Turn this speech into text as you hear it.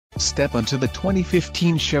Step onto the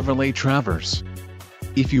 2015 Chevrolet Traverse.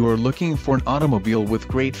 If you are looking for an automobile with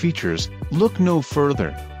great features, look no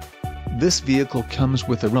further. This vehicle comes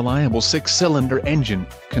with a reliable 6-cylinder engine,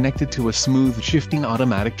 connected to a smooth shifting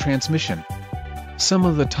automatic transmission. Some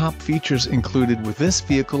of the top features included with this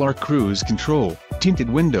vehicle are cruise control,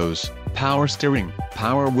 tinted windows, power steering,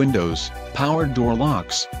 power windows, power door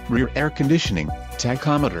locks, rear air conditioning,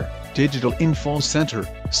 tachometer, digital info center,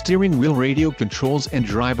 steering wheel radio controls and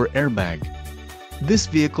driver airbag. This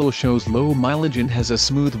vehicle shows low mileage and has a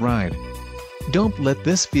smooth ride. Don't let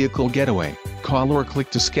this vehicle get away. Call or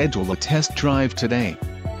click to schedule a test drive today.